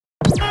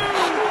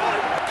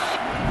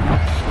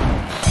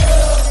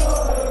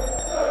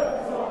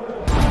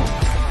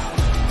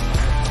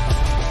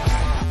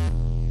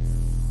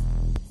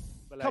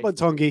Come on,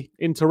 Tongi.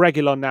 Into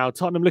Reguilon now.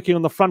 Tottenham looking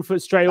on the front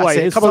foot straight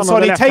away. Come on,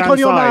 Sonny, take on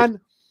your man.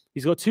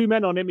 He's got 2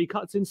 men on him. He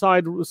cuts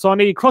inside.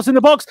 Sonny crossing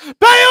the box.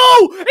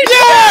 Bale!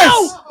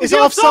 Yes! It's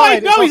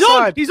offside. No, he's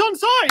on. He's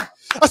onside.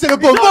 I said a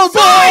boom, boom,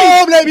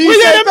 boom. Let me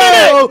say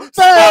Bale. Bale.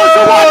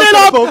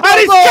 And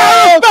it's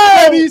Gareth Bale.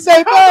 Let me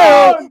say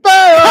Bale.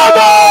 Bale. Come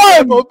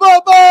on. Boom,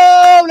 boom,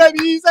 boom. Let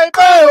me say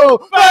Bale.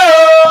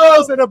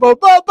 Bale. Said a boom,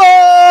 boom,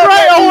 boom.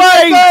 Straight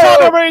away.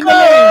 Tottenham are in the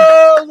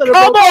lead.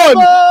 Come on.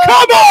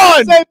 Come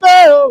on. Say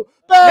Bale.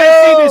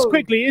 Let's see this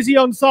quickly. Is he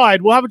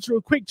onside? We'll have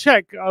a quick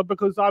check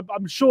because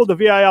I'm sure the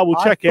VAR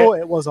will check it. I thought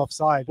it was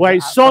offside.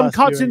 Wait, Son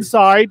cuts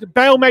inside.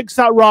 Bale makes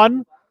that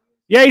run.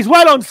 Yeah, he's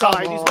well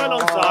onside. He's well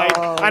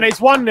onside. And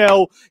it's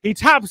 1-0. He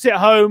taps it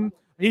home.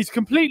 He's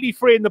completely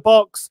free in the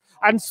box.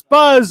 And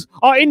Spurs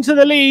are into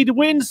the lead.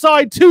 We're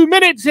inside 2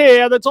 minutes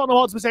here at the Tottenham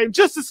Hotspur Stadium.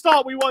 Just the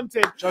start we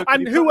wanted.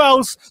 And who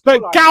else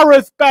but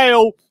Gareth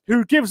Bale,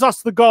 who gives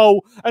us the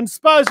goal. And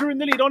Spurs are in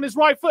the lead on his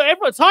right foot.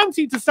 Every time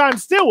seems to stand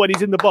still when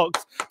he's in the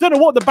box. Don't know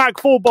what the back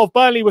four of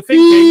Burnley were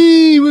thinking.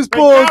 He was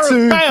born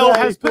to Bale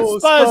has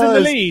put Spurs in the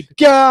lead.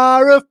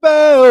 Gareth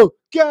Bale.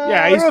 He's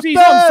onside.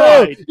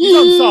 He's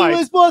onside. He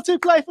was born to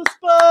play for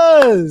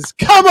Spurs.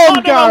 Come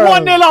on, Gareth.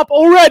 1-0 up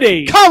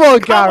already. Come on,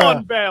 Gareth. Come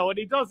on, Bale. And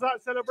he does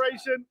that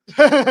celebration.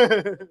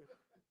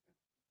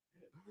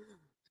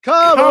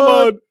 Come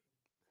on.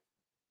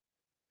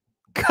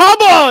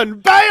 Come on,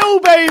 Bale,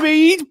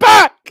 baby. He's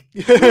back.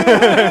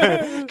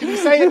 Can you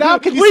say it now?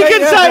 We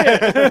can say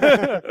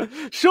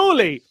it.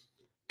 Surely.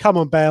 Come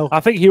on, Bale.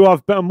 I think he'll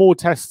have more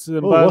tests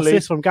than Burnley. What's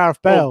this from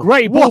Gareth Bale? Oh,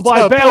 great ball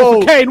by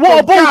Bale for Kane.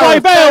 What a ball by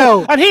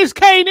Bale. And here's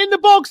Kane in the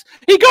box.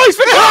 He goes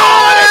for goal.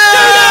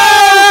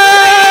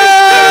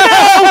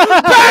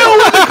 Bale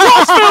with the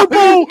crossfield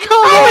ball.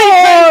 Harry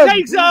Kane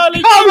takes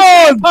early. Come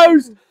on.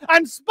 Post.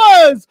 And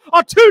Spurs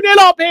are 2-0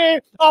 up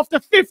here after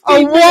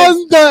 15 minutes.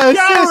 Wonder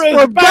assist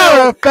from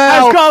Gareth Bale.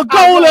 Has got a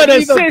goal and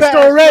assist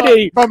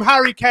already. From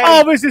Harry Kane.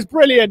 Oh, this is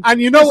brilliant.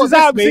 And you know what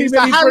this means?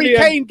 The Harry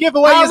Kane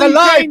giveaway is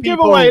alive,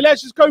 giveaway.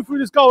 Let's just go through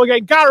this goal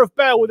again. Gareth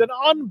Bale with an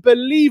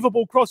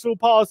unbelievable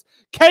crossfield pass.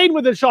 Kane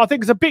with a shot. I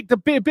think it's a bit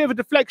of a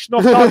deflection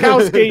off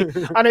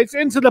Tarkowski. And it's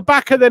into the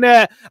back of the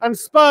net. And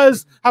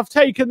Spurs have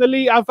taken the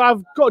lead. I've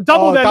got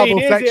double their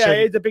lead.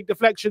 Here's a big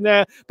deflection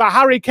there. But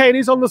Harry Kane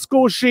is on the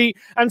score sheet.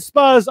 And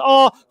Spurs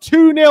are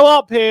 2-0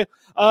 up here.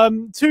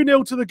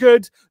 2-0 to the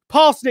good.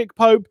 Past Nick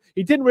Pope.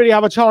 He didn't really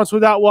have a chance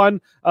with that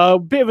one.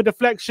 Bit of a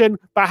deflection.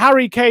 But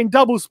Harry Kane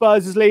doubles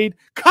Spurs' lead.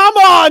 Come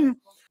on!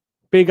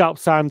 Big up,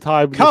 Sam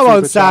Tybe. Come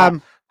on,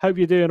 Sam. Hope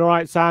you're doing all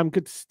right, Sam.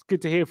 Good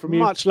to hear from you.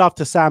 Much love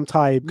to Sam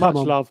Tybe. Much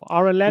love.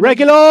 Aaron Lennon.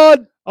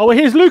 Reguilon. Oh,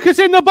 here's Lucas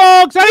in the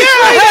box. And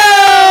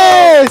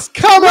yes!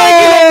 Come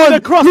on!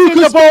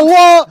 Lucas for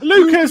what?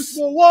 Lucas,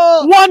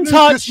 what? One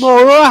touch.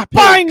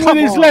 Bang with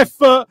his left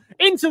foot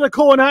into the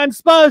corner. And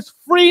Spurs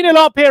 3-0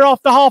 up here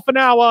after half an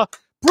hour.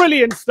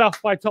 Brilliant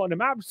stuff by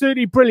Tottenham.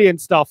 Absolutely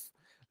brilliant stuff.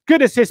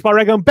 Good assist by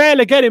Reguilon. Bale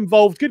again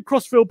involved. Good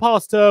crossfield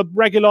pass to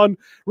Reguilon.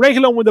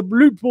 Reguilon with a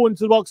loop ball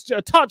into the box.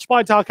 A touch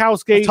by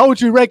Tarkowski. I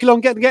told you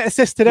Reguilon get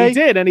assist today. He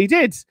did, and he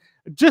did.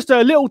 Just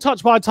a little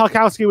touch by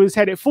Tarkowski with his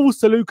head. It falls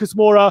to Lucas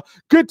Moura.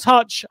 Good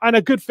touch and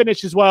a good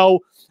finish as well.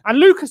 And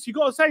Lucas, you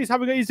got to say,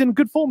 he's in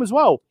good form as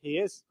well. He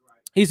is.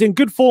 He's in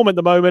good form at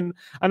the moment.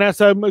 And that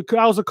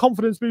was a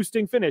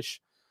confidence-boosting finish.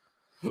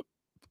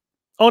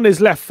 On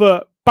his left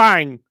foot.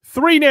 Bang.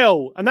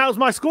 3-0. And that was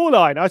my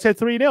scoreline. I said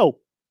 3-0.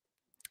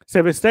 So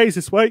if it stays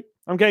this way,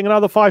 I'm getting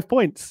another 5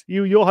 points.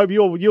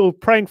 You're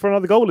praying for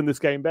another goal in this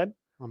game, Ben.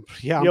 I'm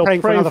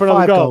praying for another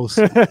 5 goals.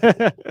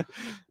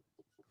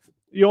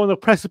 You're on the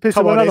precipice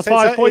of another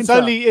 5 points.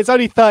 It's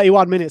only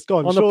 31 minutes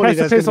gone. On Surely the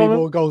precipice there's going to be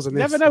more goals in this.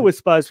 Never know with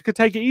Spurs. We could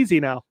take it easy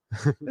now.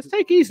 Let's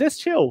take it easy. Let's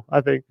chill,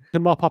 I think.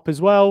 Can mop up as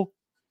well.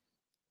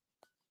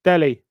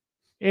 Dele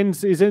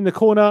is in the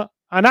corner.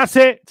 And that's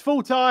it. It's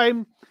full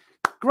time.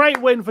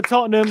 Great win for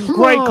Tottenham.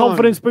 Great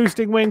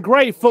confidence-boosting win.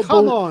 Great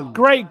football.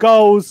 Great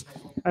goals.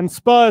 And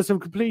Spurs have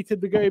completed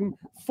the game.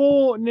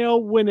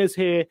 4-0 winners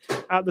here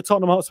at the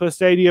Tottenham Hotspur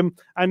Stadium.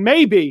 And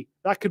maybe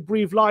that could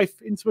breathe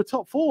life into a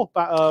top 4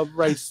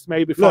 race.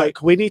 Maybe.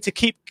 Look, we need to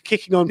keep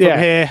kicking on from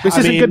here. This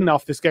isn't good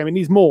enough, this game. It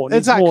needs more.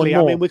 Exactly.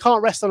 I mean, we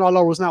can't rest on our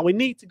laurels now. We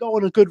need to go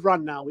on a good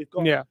run now.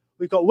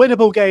 We've got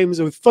winnable games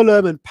with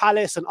Fulham and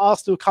Palace and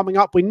Arsenal coming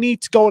up. We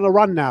need to go on a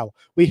run now.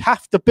 We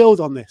have to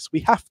build on this. We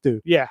have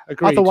to. Yeah,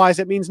 agreed. Otherwise,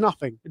 it means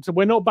nothing. So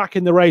we're not back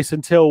in the race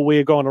until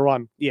we go on a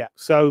run. Yeah.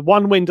 So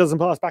one win doesn't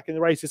put us back in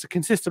the race. It's a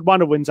consistent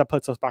run of wins that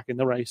puts us back in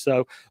the race.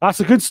 So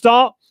that's a good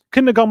start.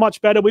 Couldn't have gone much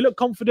better. We look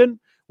confident.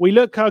 We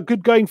look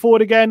good going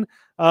forward again.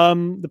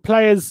 The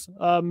players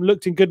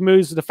looked in good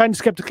moves. The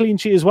defence kept a clean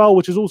sheet as well,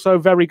 which is also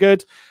very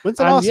good. When's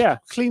the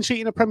last clean sheet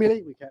in the Premier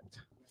League we kept?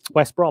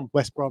 West Brom.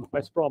 Everything's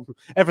West Brom.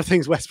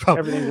 Everything's West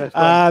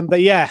Brom.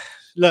 But yeah,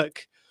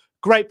 look,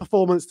 great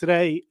performance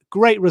today.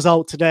 Great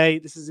result today.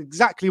 This is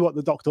exactly what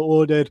the doctor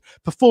ordered.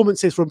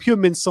 Performances from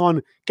Heung-min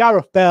Son,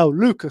 Gareth Bale,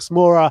 Lucas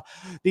Moura.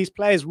 These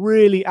players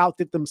really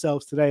outdid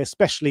themselves today,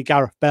 especially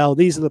Gareth Bale.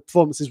 These are the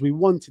performances we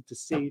wanted to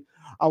see.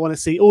 I want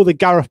to see all the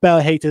Gareth Bale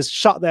haters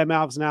shut their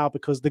mouths now,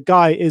 because the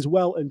guy is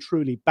well and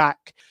truly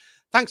back.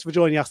 Thanks for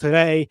joining us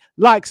today.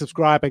 Like,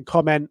 subscribe, and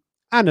comment.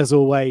 And as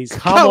always,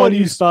 come on,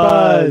 you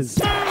Spurs!